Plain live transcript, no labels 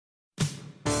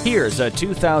Here's a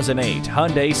 2008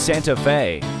 Hyundai Santa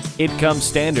Fe. It comes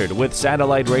standard with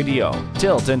satellite radio,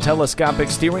 tilt and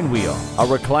telescopic steering wheel, a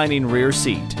reclining rear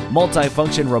seat,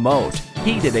 multifunction remote,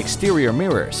 heated exterior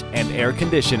mirrors, and air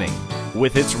conditioning.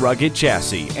 With its rugged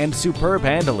chassis and superb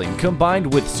handling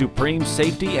combined with supreme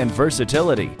safety and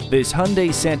versatility, this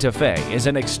Hyundai Santa Fe is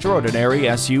an extraordinary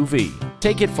SUV.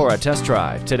 Take it for a test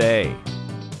drive today.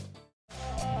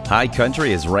 High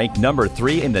Country is ranked number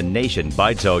 3 in the nation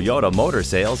by Toyota Motor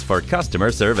Sales for customer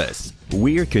service.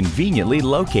 We're conveniently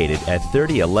located at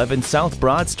 3011 South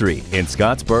Broad Street in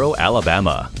Scottsboro,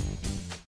 Alabama.